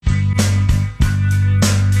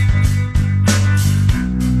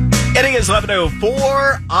is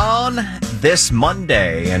 11:04 on this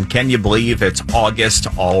Monday, and can you believe it's August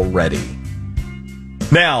already?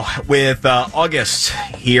 Now, with August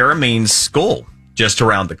here means school just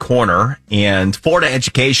around the corner, and Florida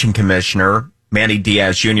Education Commissioner Manny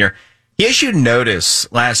Diaz Jr., he issued notice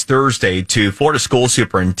last Thursday to Florida school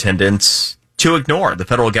superintendents to ignore the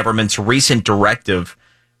federal government's recent directive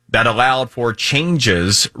that allowed for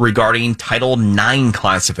changes regarding Title IX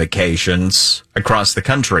classifications across the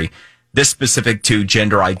country. This specific to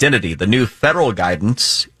gender identity. The new federal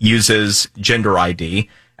guidance uses gender ID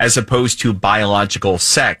as opposed to biological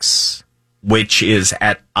sex, which is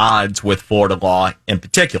at odds with Florida law in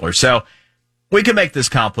particular. So we can make this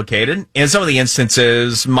complicated, and some of the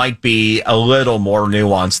instances might be a little more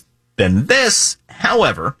nuanced than this.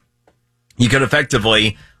 However, you could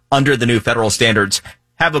effectively, under the new federal standards,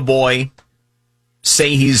 have a boy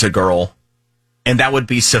say he's a girl, and that would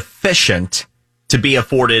be sufficient to be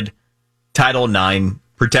afforded Title IX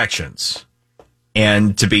protections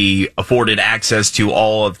and to be afforded access to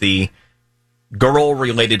all of the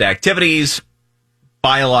girl-related activities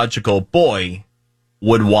biological boy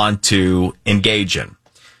would want to engage in.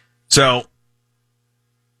 So,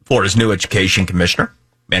 Florida's new education commissioner,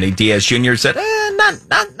 Manny Diaz Jr., said,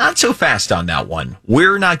 not so fast on that one.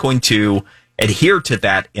 We're not going to adhere to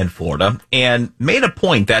that in Florida, and made a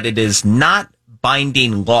point that it is not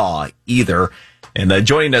binding law either. And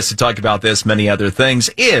joining us to talk about this, many other things,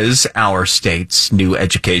 is our state's new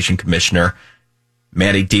education commissioner,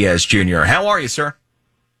 Manny Diaz Jr. How are you, sir?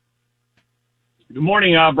 Good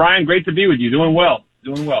morning, Brian. Great to be with you. Doing well.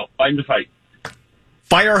 Fighting the fight.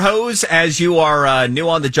 Fire hose as you are new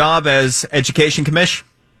on the job as education commissioner?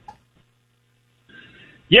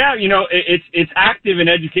 Yeah, it's active in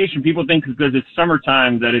education. People think because it's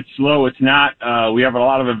summertime that it's slow. It's not. We have a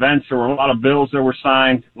lot of events. There were a lot of bills that were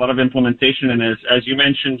signed, a lot of implementation, and as you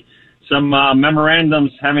mentioned, some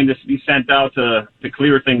memorandums having to be sent out to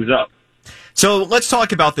clear things up. So let's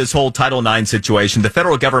talk about this whole Title IX situation, the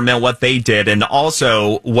federal government, what they did, and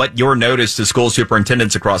also what your notice to school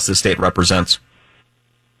superintendents across the state represents.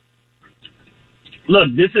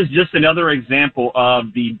 Look, this is just another example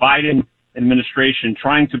of the Biden administration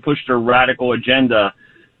trying to push their radical agenda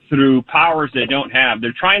through powers they don't have.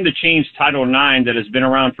 They're trying to change Title IX that has been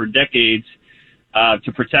around for decades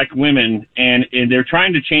to protect women, and they're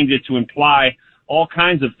trying to change it to imply all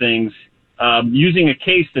kinds of things using a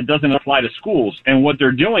case that doesn't apply to schools. And what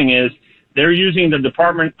they're doing is they're using the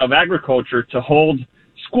Department of Agriculture to hold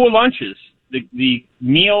school lunches, the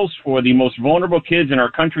meals for the most vulnerable kids in our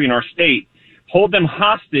country and our state, hold them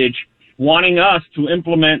hostage, wanting us to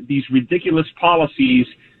implement these ridiculous policies,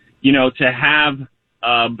 to have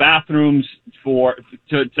bathrooms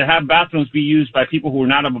to have bathrooms be used by people who are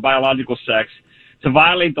not of a biological sex, to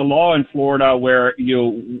violate the law in Florida where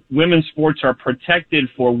women's sports are protected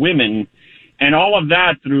for women, and all of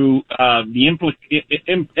that through the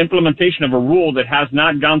implementation of a rule that has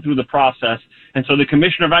not gone through the process. And so the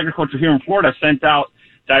Commissioner of Agriculture here in Florida sent out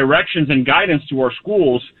directions and guidance to our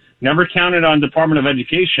schools, never counted on Department of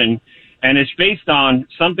Education, and it's based on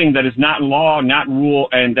something that is not law, not rule,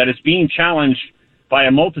 and that is being challenged by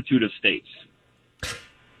a multitude of states.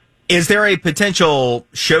 Is there a potential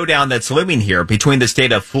showdown that's looming here between the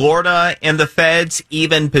state of Florida and the feds,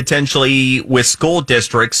 even potentially with school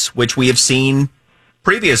districts, which we have seen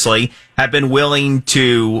previously have been willing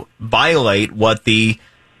to violate what the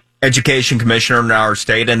education commissioner in our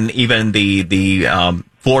state and even the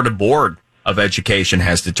Florida Board of Education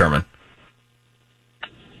has determined?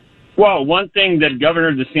 Well, one thing that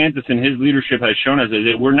Governor DeSantis and his leadership has shown us is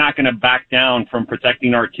that we're not going to back down from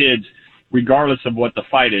protecting our kids regardless of what the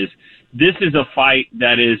fight is. This is a fight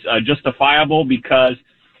that is justifiable because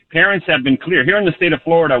parents have been clear. Here in the state of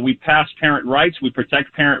Florida, we pass parent rights. We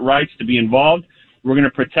protect parent rights to be involved. We're going to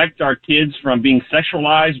protect our kids from being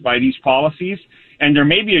sexualized by these policies. And there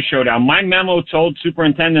may be a showdown. My memo told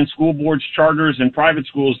superintendents, school boards, charters, and private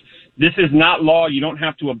schools, this is not law. You don't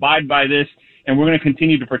have to abide by this. And we're going to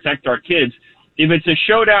continue to protect our kids. If it's a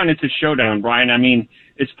showdown, it's a showdown, Brian. I mean,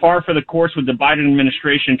 it's par for the course with the Biden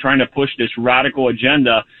administration trying to push this radical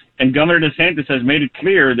agenda. And Governor DeSantis has made it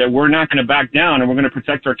clear that we're not going to back down and we're going to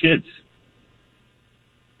protect our kids.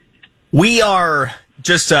 We are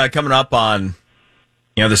just coming up on,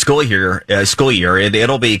 the school year.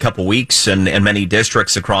 It'll be a couple weeks and many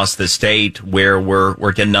districts across the state where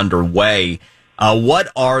we're getting underway. What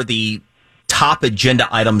are the top agenda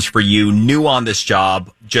items for you new on this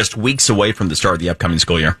job just weeks away from the start of the upcoming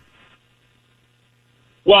school year?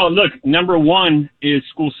 Well, look, number one is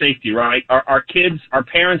school safety, right? Our kids, our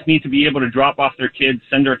parents need to be able to drop off their kids,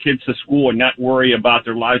 send their kids to school and not worry about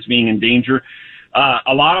their lives being in danger.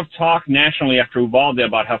 A lot of talk nationally after Uvalde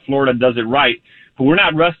about how Florida does it right, but we're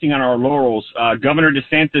not resting on our laurels. Governor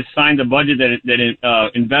DeSantis signed a budget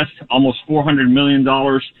that invests almost $400 million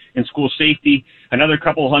in school safety, another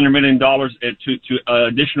couple $100 million to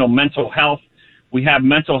additional mental health. We have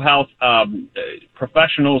mental health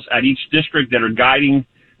professionals at each district that are guiding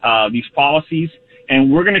these policies,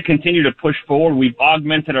 and we're going to continue to push forward. We've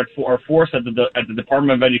augmented our force at the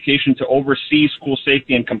Department of Education to oversee school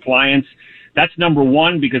safety and compliance. That's number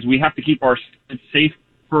one, because we have to keep our kids safe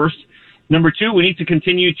first. Number two, we need to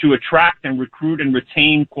continue to attract and recruit and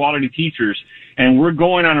retain quality teachers, and we're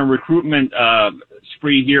going on a recruitment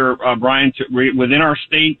spree here, Brian, within our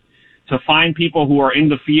state to find people who are in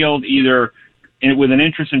the field, either with an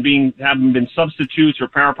interest in having been substitutes or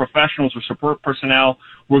paraprofessionals or support personnel.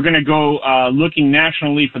 We're going to go looking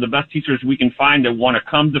nationally for the best teachers we can find that want to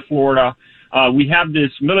come to Florida. We have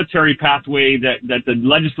this military pathway that the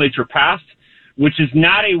legislature passed, which is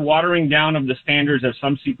not a watering down of the standards, as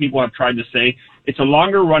some people have tried to say. It's a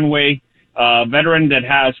longer runway. Veteran that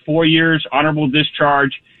has 4 years honorable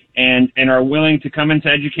discharge and are willing to come into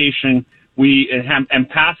education and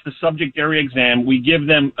pass the subject area exam. We give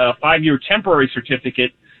them a 5-year temporary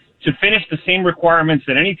certificate to finish the same requirements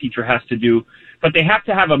that any teacher has to do, but they have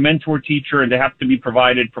to have a mentor teacher and they have to be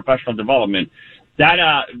provided professional development. That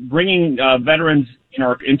bringing veterans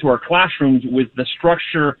into our classrooms with the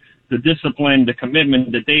structure, the discipline, the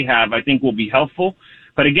commitment that they have, I think will be helpful.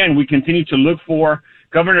 But again, we continue to look for.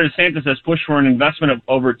 Governor DeSantis has pushed for an investment of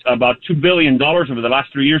over about $2 billion over the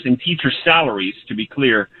last 3 years in teacher salaries, to be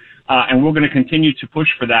clear. And we're going to continue to push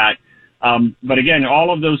for that. But again,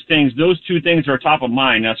 all of those things, those two things are top of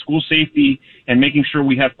mind. School safety and making sure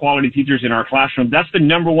we have quality teachers in our classroom. That's the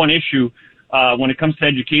number one issue when it comes to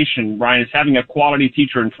education, Brian, is having a quality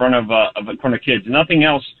teacher in front of kids. Nothing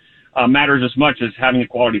else matters as much as having a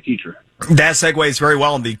quality teacher. That segues very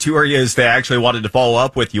well in the two areas that I actually wanted to follow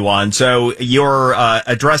up with you on. So you're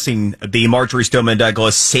addressing the Marjory Stoneman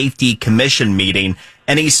Douglas Safety Commission meeting.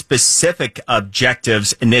 Any specific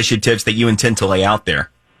objectives, initiatives that you intend to lay out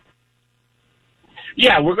there?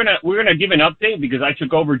 Yeah, we're gonna give an update because I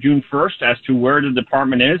took over June 1st as to where the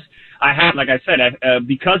department is. I have, like I said,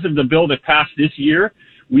 because of the bill that passed this year,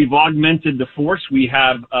 we've augmented the force. We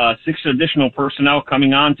have 6 additional personnel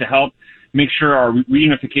coming on to help make sure our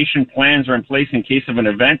reunification plans are in place in case of an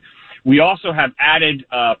event. We also have added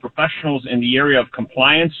professionals in the area of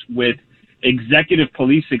compliance with executive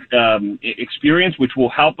police experience, which will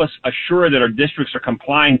help us assure that our districts are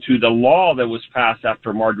complying to the law that was passed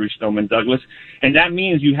after Marjory Stoneman Douglas. And that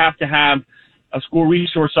means you have to have a school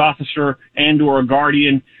resource officer and or a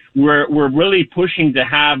guardian. We're really pushing to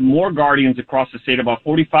have more guardians across the state. About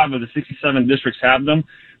 45 of the 67 districts have them.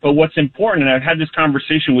 But what's important, and I've had this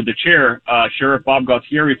conversation with the chair, Sheriff Bob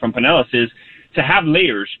Gautieri from Pinellas, is to have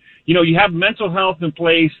layers. You know, you have mental health in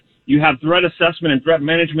place, you have threat assessment and threat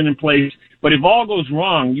management in place, but if all goes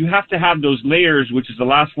wrong, you have to have those layers, which is the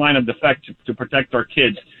last line of defense to protect our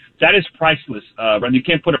kids. That is priceless. You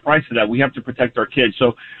can't put a price to that. We have to protect our kids.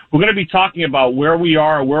 So we're going to be talking about where we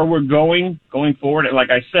are, where we're going forward. And like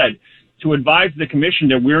I said, to advise the commission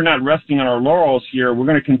that we're not resting on our laurels here, we're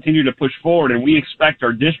going to continue to push forward. And we expect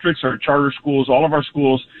our districts, our charter schools, all of our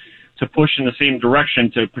schools to push in the same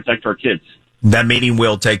direction to protect our kids. That meeting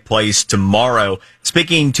will take place tomorrow.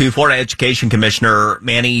 Speaking to Florida Education Commissioner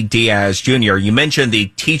Manny Diaz Jr., you mentioned the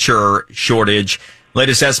teacher shortage.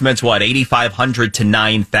 Latest estimates, 8,500 to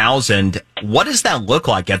 9,000. What does that look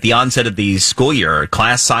like at the onset of the school year?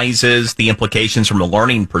 Class sizes, the implications from a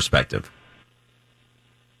learning perspective?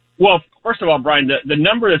 Well, first of all, Brian, the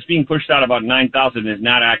number that's being pushed out, about 9,000, is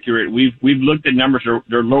not accurate. We've looked at numbers;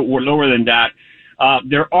 they're lower than that.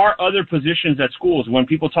 There are other positions at schools. When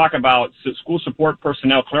people talk about school support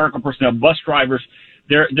personnel, clerical personnel, bus drivers,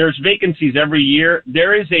 there's vacancies every year.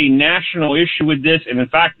 There is a national issue with this, and in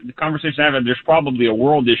fact, the conversation I've had, there's probably a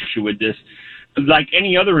world issue with this. Like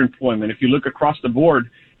any other employment, if you look across the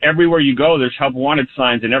board, everywhere you go, there's help wanted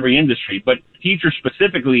signs in every industry. But teachers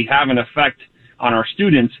specifically have an effect on our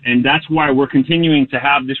students, and that's why we're continuing to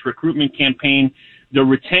have this recruitment campaign. The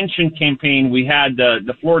retention campaign, we had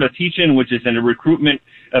the Florida Teach-In, which is a recruitment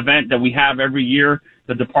event that we have every year.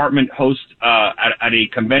 The department hosts at a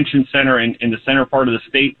convention center in the center part of the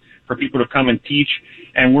state for people to come and teach.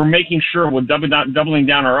 And we're making sure we're doubling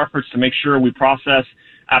down our efforts to make sure we process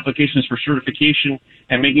applications for certification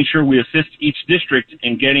and making sure we assist each district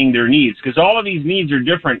in getting their needs. Because all of these needs are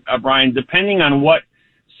different, Brian, depending on what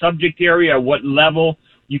subject area, what level.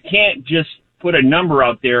 You can't just put a number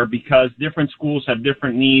out there because different schools have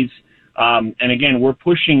different needs. And again, we're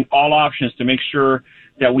pushing all options to make sure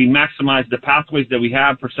that we maximize the pathways that we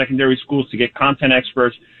have for secondary schools to get content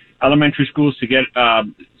experts, elementary schools to get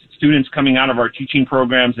students coming out of our teaching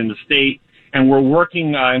programs in the state. And we're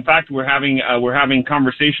working, in fact, we're having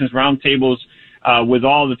conversations, roundtables with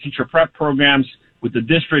all the teacher prep programs, with the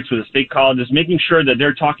districts, with the state colleges, making sure that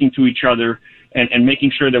they're talking to each other and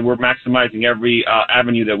making sure that we're maximizing every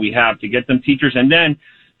avenue that we have to get them teachers. And then,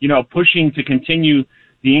 pushing to continue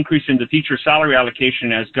the increase in the teacher salary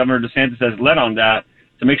allocation as Governor DeSantis has led on that,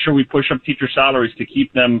 to make sure we push up teacher salaries to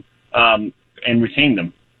keep them and retain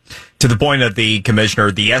them. To the point of the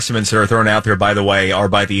commissioner, the estimates that are thrown out there, by the way, are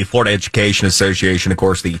by the Florida Education Association, of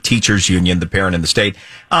course, the teachers union, the parent in the state.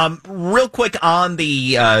 Real quick on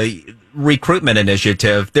the recruitment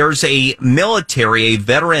initiative, there's a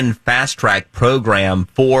veteran fast track program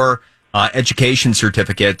for education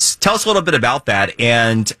certificates. Tell us a little bit about that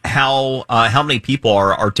and how many people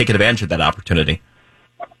are taking advantage of that opportunity.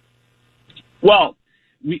 Well,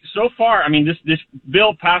 so far, this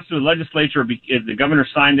bill passed through the legislature. The governor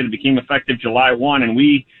signed it. It became effective July 1, and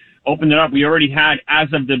we opened it up. We already had,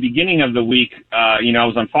 as of the beginning of the week, I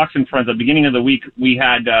was on Fox and Friends. At the beginning of the week, we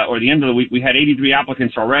had, or the end of the week, we had 83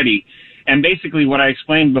 applicants already. And basically what I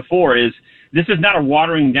explained before is this is not a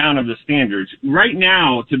watering down of the standards. Right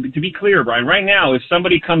now, to be clear, Brian, right now, if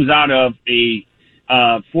somebody comes out of a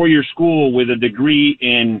four-year school with a degree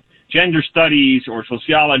in gender studies or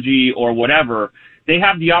sociology or whatever, they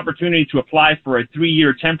have the opportunity to apply for a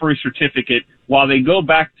 3-year temporary certificate while they go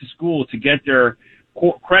back to school to get their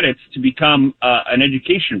credits to become an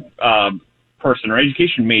education person or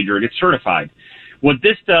education major, get certified. What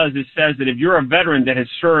this does is says that if you're a veteran that has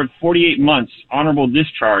served 48 months honorable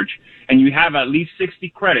discharge and you have at least 60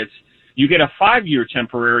 credits, you get a 5-year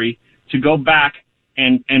temporary to go back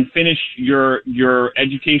and finish your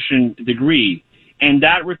education degree. And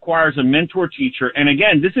that requires a mentor teacher. And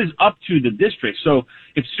again, this is up to the district. So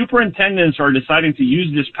if superintendents are deciding to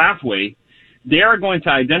use this pathway, they are going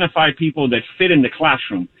to identify people that fit in the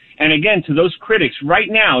classroom. And again, to those critics, right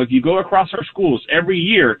now, if you go across our schools every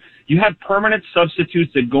year, you have permanent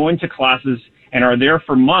substitutes that go into classes and are there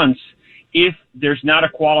for months if there's not a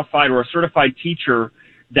qualified or a certified teacher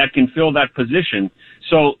that can fill that position.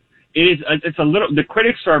 So the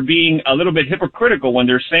critics are being a little bit hypocritical when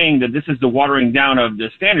they're saying that this is the watering down of the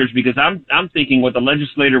standards, because I'm thinking what the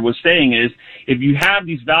legislator was saying is if you have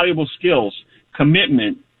these valuable skills,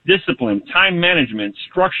 commitment, discipline, time management,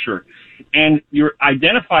 structure, and you're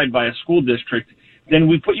identified by a school district, then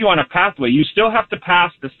we put you on a pathway. You still have to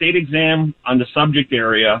pass the state exam on the subject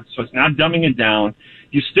area, so it's not dumbing it down.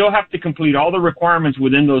 You still have to complete all the requirements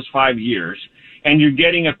within those 5 years, and you're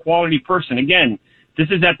getting a quality person. Again, this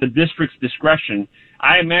is at the district's discretion.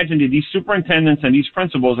 I imagine that these superintendents and these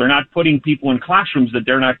principals are not putting people in classrooms that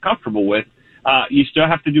they're not comfortable with. You still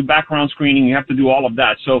have to do background screening. You have to do all of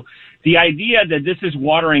that. So the idea that this is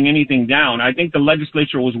watering anything down, I think the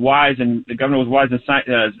legislature was wise and the governor was wise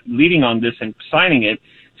in leading on this and signing it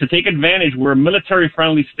to take advantage. We're a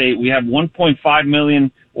military-friendly state. We have 1.5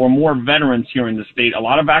 million or more veterans here in the state, a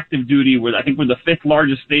lot of active duty. I think we're the 5th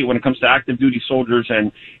largest state when it comes to active duty soldiers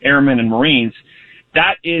and airmen and Marines.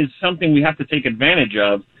 That is something we have to take advantage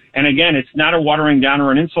of. And again, it's not a watering down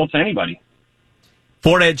or an insult to anybody.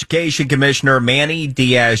 Florida Education Commissioner Manny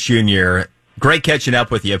Diaz Jr., great catching up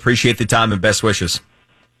with you. Appreciate the time and best wishes.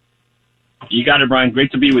 You got it, Brian.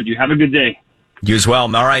 Great to be with you. Have a good day. You as well.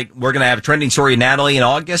 All right, we're going to have a trending story, Natalie, in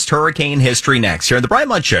August, hurricane history next. Here on the Brian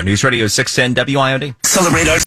Mudd Show, News Radio 610 WIOD. Celebrate our